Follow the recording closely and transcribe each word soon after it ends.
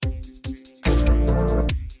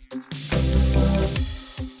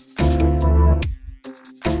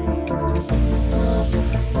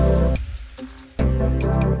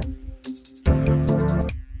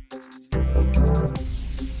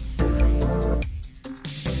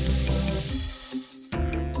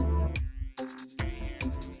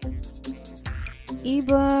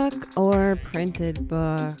Ebook or printed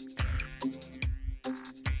book?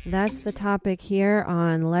 That's the topic here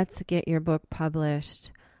on Let's Get Your Book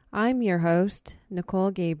Published. I'm your host,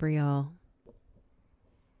 Nicole Gabriel.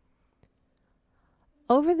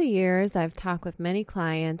 Over the years, I've talked with many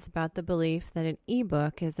clients about the belief that an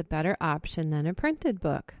ebook is a better option than a printed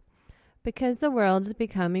book. Because the world is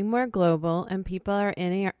becoming more global and people are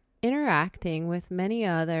interacting with many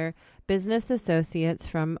other business associates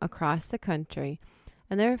from across the country,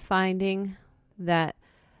 and they're finding that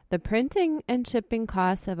the printing and shipping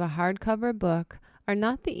costs of a hardcover book are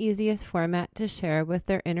not the easiest format to share with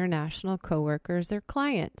their international coworkers or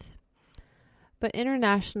clients. But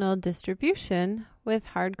international distribution with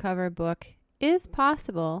hardcover book is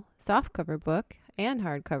possible, softcover book and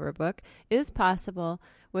hardcover book is possible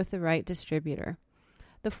with the right distributor.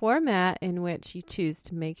 The format in which you choose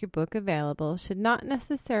to make your book available should not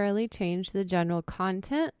necessarily change the general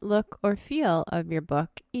content, look, or feel of your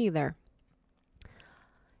book either.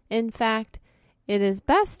 In fact, it is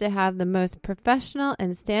best to have the most professional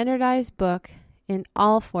and standardized book in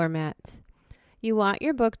all formats. You want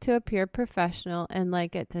your book to appear professional and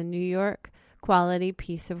like it's a New York quality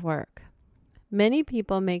piece of work. Many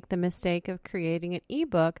people make the mistake of creating an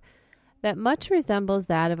ebook that much resembles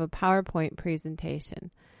that of a PowerPoint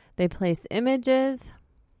presentation. They place images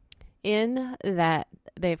in that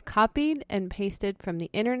they've copied and pasted from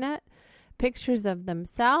the internet, pictures of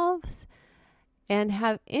themselves, and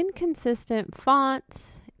have inconsistent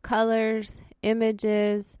fonts, colors,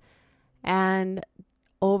 images, and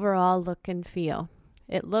overall look and feel.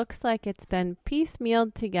 It looks like it's been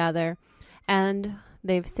piecemealed together and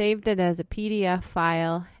they've saved it as a PDF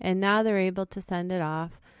file, and now they're able to send it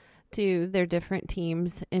off to their different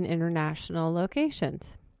teams in international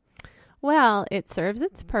locations. Well, it serves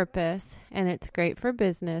its purpose and it's great for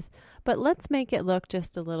business, but let's make it look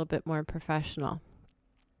just a little bit more professional.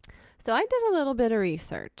 So I did a little bit of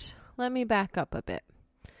research. Let me back up a bit.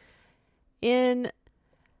 In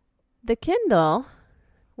the Kindle,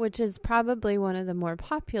 which is probably one of the more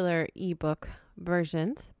popular ebook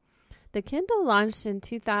versions, the Kindle launched in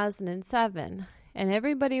 2007, and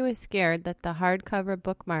everybody was scared that the hardcover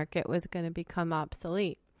book market was going to become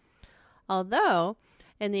obsolete. Although,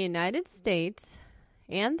 in the United States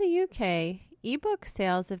and the UK, ebook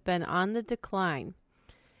sales have been on the decline.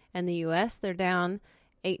 In the US, they're down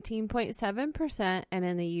 18.7%, and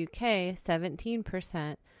in the UK,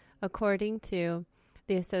 17%, according to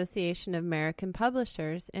the Association of American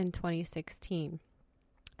Publishers in 2016.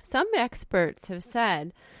 Some experts have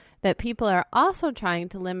said that people are also trying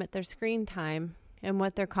to limit their screen time in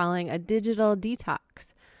what they're calling a digital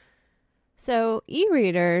detox. So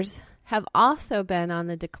e-readers have also been on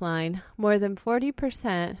the decline more than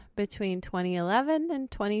 40% between 2011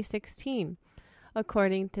 and 2016,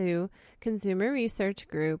 according to consumer research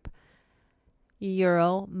group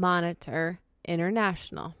Euromonitor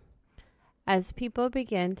International, as people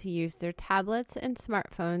begin to use their tablets and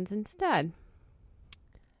smartphones instead.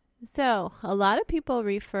 So, a lot of people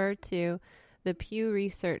refer to the Pew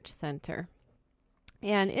Research Center,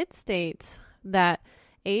 and it states that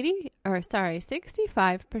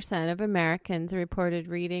 65% of Americans reported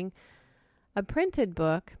reading a printed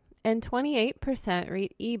book and 28%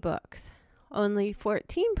 read ebooks. Only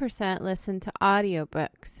 14% listen to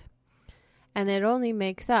audiobooks, and it only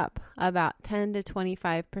makes up about 10 to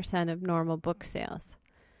 25% of normal book sales.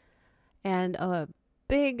 And a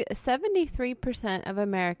big 73% of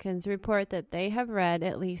Americans report that they have read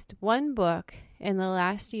at least one book in the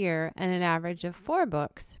last year and an average of 4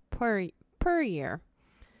 books per year.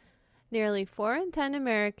 Nearly 4 in 10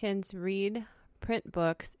 Americans read print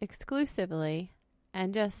books exclusively,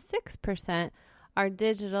 and just 6% are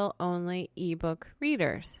digital-only ebook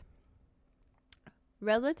readers.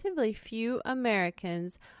 Relatively few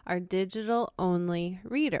Americans are digital-only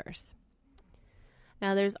readers.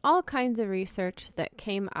 Now, there's all kinds of research that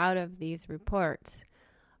came out of these reports,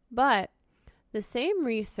 but the same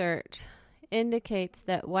research indicates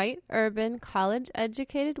that white, urban,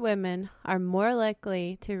 college-educated women are more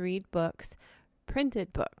likely to read books,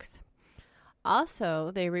 printed books. Also,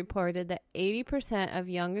 they reported that 80% of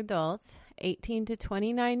young adults, 18 to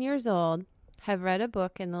 29 years old, have read a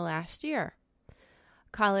book in the last year.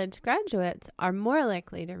 College graduates are more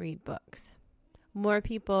likely to read books. More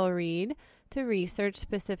people read to research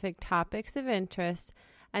specific topics of interest,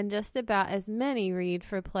 and just about as many read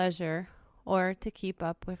for pleasure or to keep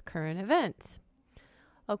up with current events.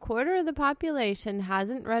 A quarter of the population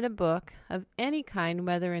hasn't read a book of any kind,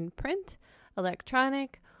 whether in print,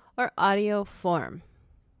 electronic, or audio form.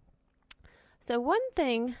 So one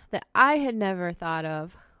thing that I had never thought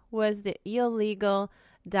of was the illegal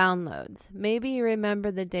Downloads. Maybe you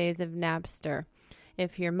remember the days of Napster.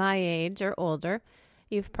 If you're my age or older,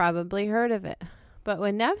 you've probably heard of it. But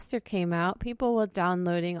when Napster came out, people were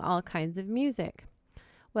downloading all kinds of music.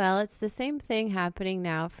 Well, it's the same thing happening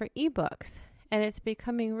now for ebooks, and it's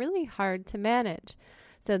becoming really hard to manage.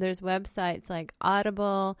 So there's websites like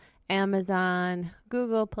Audible, Amazon,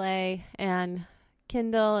 Google Play, and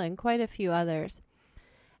Kindle, and quite a few others.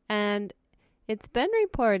 And it's been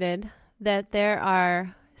reported that there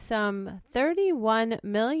are some 31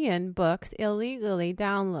 million books illegally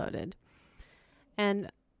downloaded,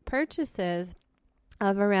 and purchases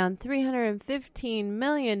of around $315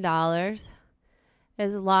 million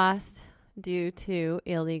is lost due to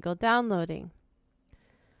illegal downloading.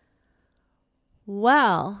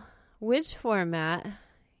 Well, which format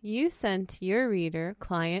you send to your reader,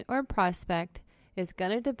 client, or prospect is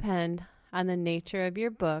going to depend on the nature of your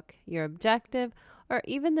book, your objective, or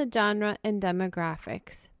even the genre and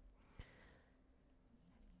demographics.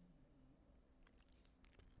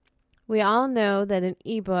 We all know that an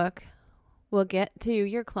ebook will get to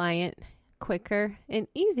your client quicker and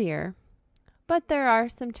easier, but there are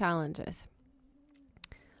some challenges.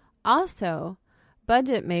 Also,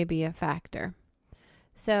 budget may be a factor.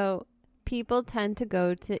 So people tend to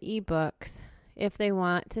go to ebooks if they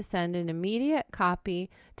want to send an immediate copy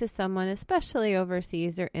to someone, especially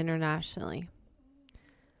overseas or internationally.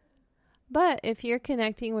 But if you're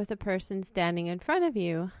connecting with a person standing in front of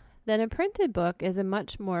you, then a printed book is a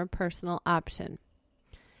much more personal option.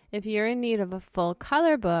 If you're in need of a full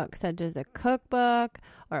color book, such as a cookbook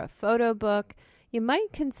or a photo book, you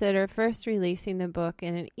might consider first releasing the book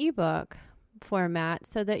in an ebook format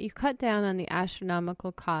so that you cut down on the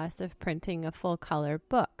astronomical cost of printing a full color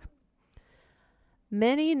book.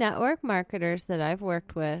 Many network marketers that I've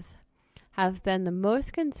worked with have been the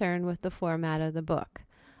most concerned with the format of the book.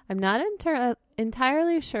 I'm not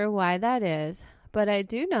entirely sure why that is, but I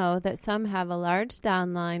do know that some have a large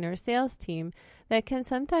downline or sales team that can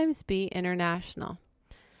sometimes be international.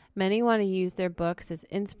 Many want to use their books as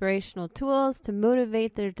inspirational tools to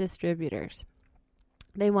motivate their distributors.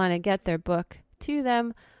 They want to get their book to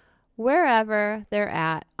them wherever they're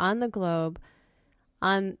at on the globe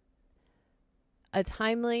on a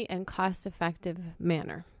timely and cost-effective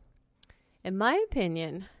manner. In my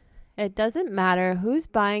opinion, it doesn't matter who's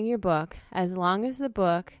buying your book as long as the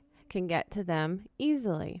book can get to them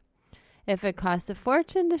easily. If it costs a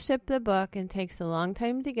fortune to ship the book and takes a long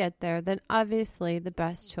time to get there, then obviously the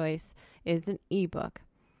best choice is an ebook.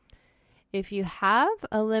 If you have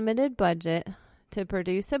a limited budget to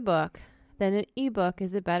produce a book, then an ebook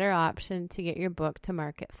is a better option to get your book to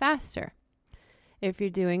market faster. If you're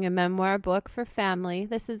doing a memoir book for family,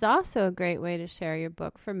 this is also a great way to share your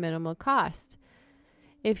book for minimal cost.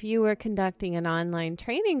 If you were conducting an online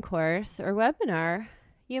training course or webinar,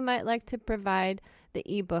 you might like to provide the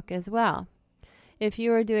ebook as well. If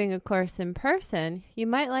you are doing a course in person, you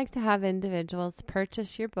might like to have individuals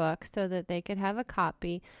purchase your book so that they could have a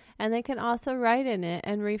copy, and they can also write in it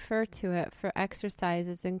and refer to it for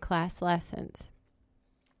exercises and class lessons.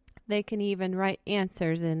 They can even write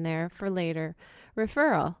answers in there for later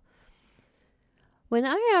referral. When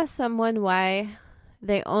I ask someone why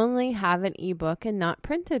they only have an ebook and not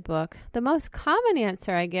printed book, the most common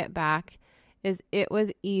answer I get back is it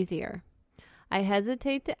was easier. I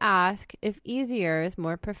hesitate to ask if easier is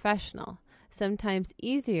more professional. Sometimes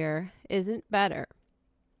easier isn't better,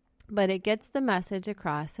 but it gets the message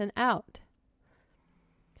across and out.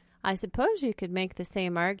 I suppose you could make the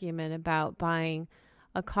same argument about buying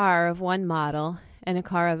a car of one model and a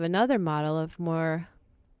car of another model of more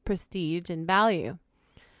prestige and value.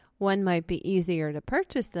 One might be easier to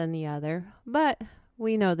purchase than the other, but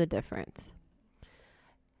we know the difference.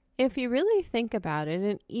 If you really think about it,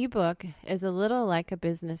 an ebook is a little like a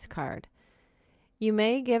business card. You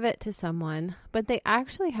may give it to someone, but they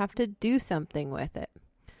actually have to do something with it.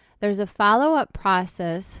 There's a follow-up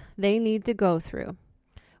process they need to go through.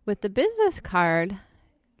 With the business card,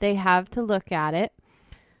 they have to look at it.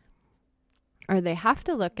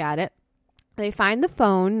 They find the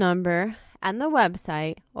phone number and the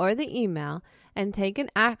website or the email and take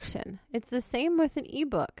an action. It's the same with an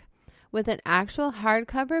ebook. With an actual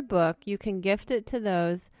hardcover book, you can gift it to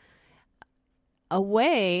those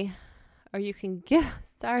away, or you can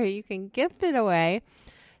gift it away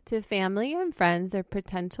to family and friends or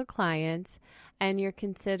potential clients, and you're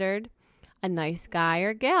considered a nice guy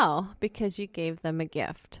or gal because you gave them a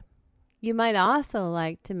gift. You might also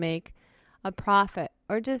like to make a profit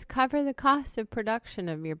or just cover the cost of production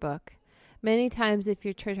of your book. Many times if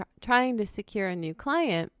you're trying to secure a new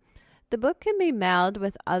client, the book can be mailed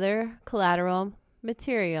with other collateral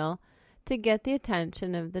material to get the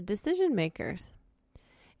attention of the decision makers.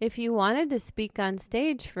 If you wanted to speak on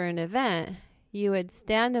stage for an event, you would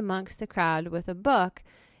stand amongst the crowd with a book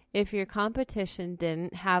if your competition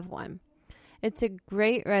didn't have one. It's a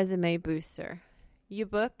great resume booster. Your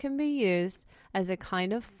book can be used as a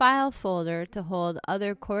kind of file folder to hold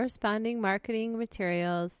other corresponding marketing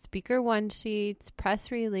materials, speaker one-sheets, press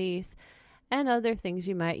release, and other things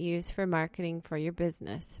you might use for marketing for your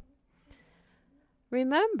business.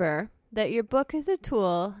 Remember that your book is a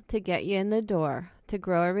tool to get you in the door, to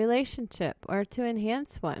grow a relationship, or to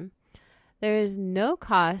enhance one. There is no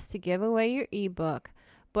cost to give away your ebook,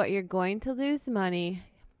 but you're going to lose money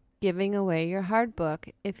giving away your hard book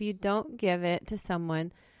if you don't give it to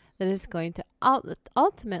someone that is going to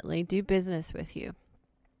ultimately do business with you.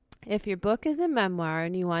 If your book is a memoir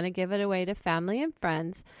and you want to give it away to family and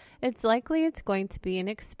friends, it's likely it's going to be an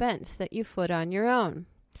expense that you foot on your own.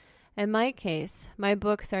 In my case, my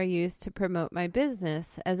books are used to promote my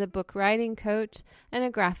business as a book writing coach and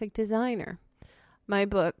a graphic designer. My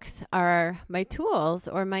books are my tools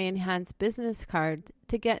or my enhanced business card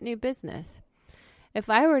to get new business. If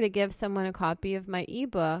I were to give someone a copy of my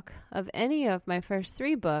ebook of any of my first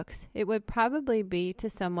 3 books, it would probably be to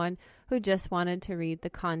someone who just wanted to read the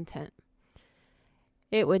content.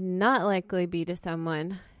 It would not likely be to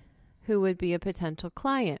someone who would be a potential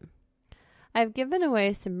client. I've given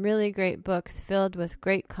away some really great books filled with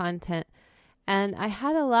great content, and I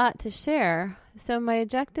had a lot to share, so my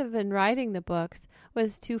objective in writing the books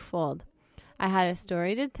was twofold. I had a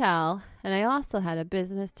story to tell, and I also had a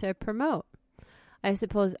business to promote. I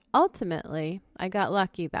suppose ultimately I got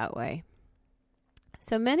lucky that way.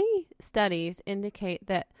 So many studies indicate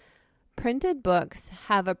that printed books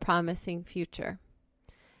have a promising future.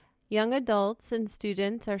 Young adults and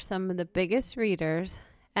students are some of the biggest readers,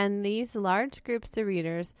 and these large groups of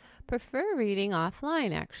readers prefer reading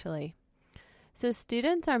offline, actually. So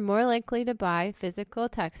students are more likely to buy physical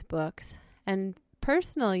textbooks and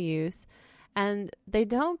personal use, and they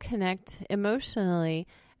don't connect emotionally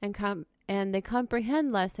and they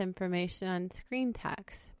comprehend less information on screen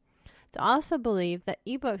text. It's also believed that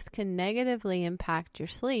ebooks can negatively impact your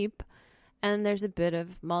sleep, and there's a bit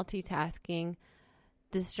of multitasking,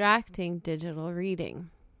 distracting digital reading.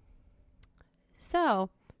 So,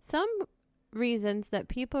 some reasons that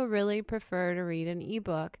people really prefer to read an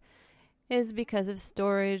ebook is because of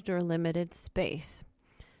storage or limited space.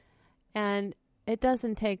 And it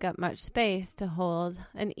doesn't take up much space to hold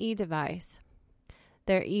an e-device.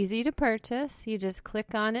 They're easy to purchase. You just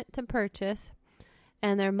click on it to purchase.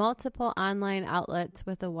 And there are multiple online outlets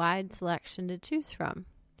with a wide selection to choose from.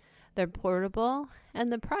 They're portable,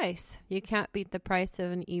 and the price. You can't beat the price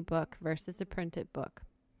of an ebook versus a printed book.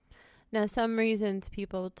 Now, some reasons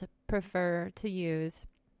people prefer to use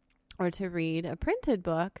or to read a printed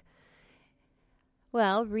book.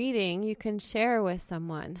 Well, reading you can share with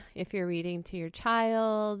someone. If you're reading to your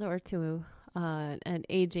child or to an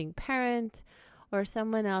aging parent or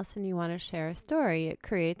someone else and you want to share a story, it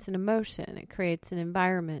creates an emotion. It creates an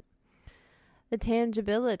environment. The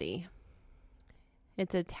tangibility.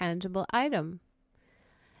 It's a tangible item.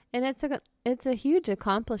 And it's a huge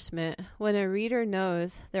accomplishment when a reader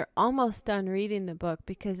knows they're almost done reading the book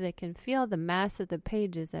because they can feel the mass of the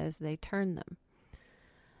pages as they turn them.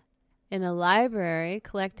 In a library,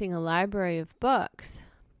 collecting a library of books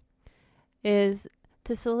is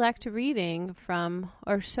to select reading from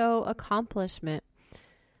or show accomplishment.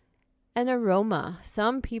 An aroma.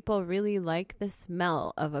 Some people really like the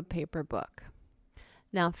smell of a paper book.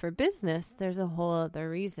 Now for business, there's a whole other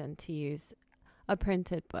reason to use a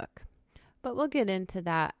printed book, but we'll get into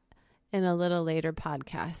that in a little later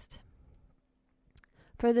podcast.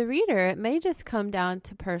 For the reader, it may just come down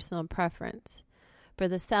to personal preference. For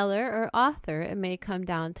the seller or author, it may come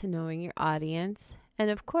down to knowing your audience. And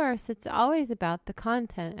of course, it's always about the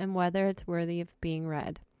content and whether it's worthy of being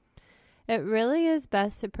read. It really is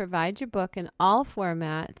best to provide your book in all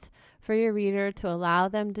formats for your reader to allow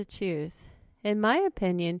them to choose. In my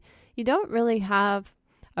opinion, you don't really have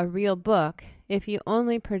a real book if you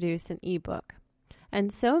only produce an ebook.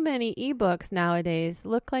 And so many ebooks nowadays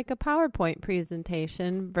look like a PowerPoint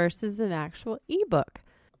presentation versus an actual ebook.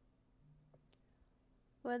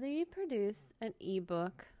 Whether you produce an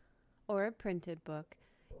ebook or a printed book,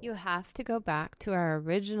 you have to go back to our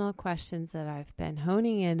original questions that I've been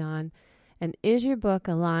honing in on. And is your book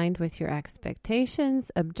aligned with your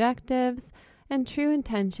expectations, objectives, and true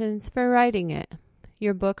intentions for writing it?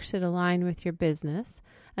 Your book should align with your business,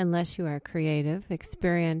 unless you are creative,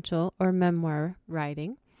 experiential, or memoir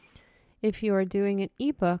writing. If you are doing an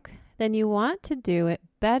ebook, then you want to do it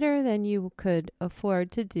better than you could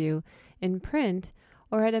afford to do in print,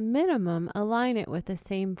 or at a minimum, align it with the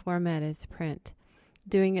same format as print.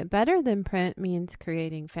 Doing it better than print means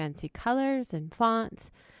creating fancy colors and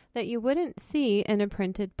fonts that you wouldn't see in a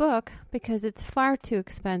printed book because it's far too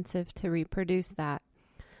expensive to reproduce that.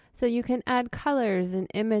 So you can add colors and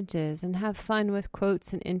images and have fun with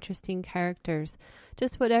quotes and interesting characters.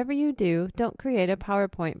 Just whatever you do, don't create a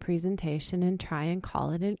PowerPoint presentation and try and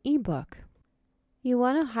call it an ebook. You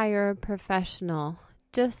want to hire a professional,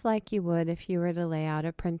 just like you would if you were to lay out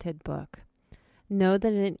a printed book. Know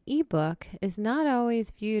that an ebook is not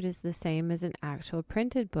always viewed as the same as an actual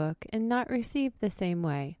printed book and not received the same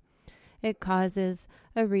way. It causes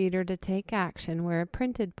a reader to take action where a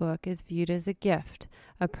printed book is viewed as a gift.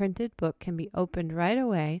 A printed book can be opened right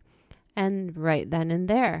away and right then and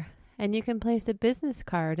there, and you can place a business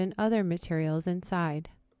card and other materials inside.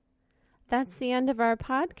 That's the end of our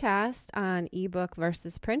podcast on ebook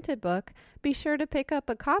versus printed book. Be sure to pick up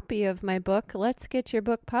a copy of my book, Let's Get Your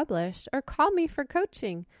Book Published, or call me for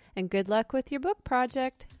coaching. And good luck with your book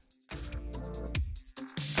project.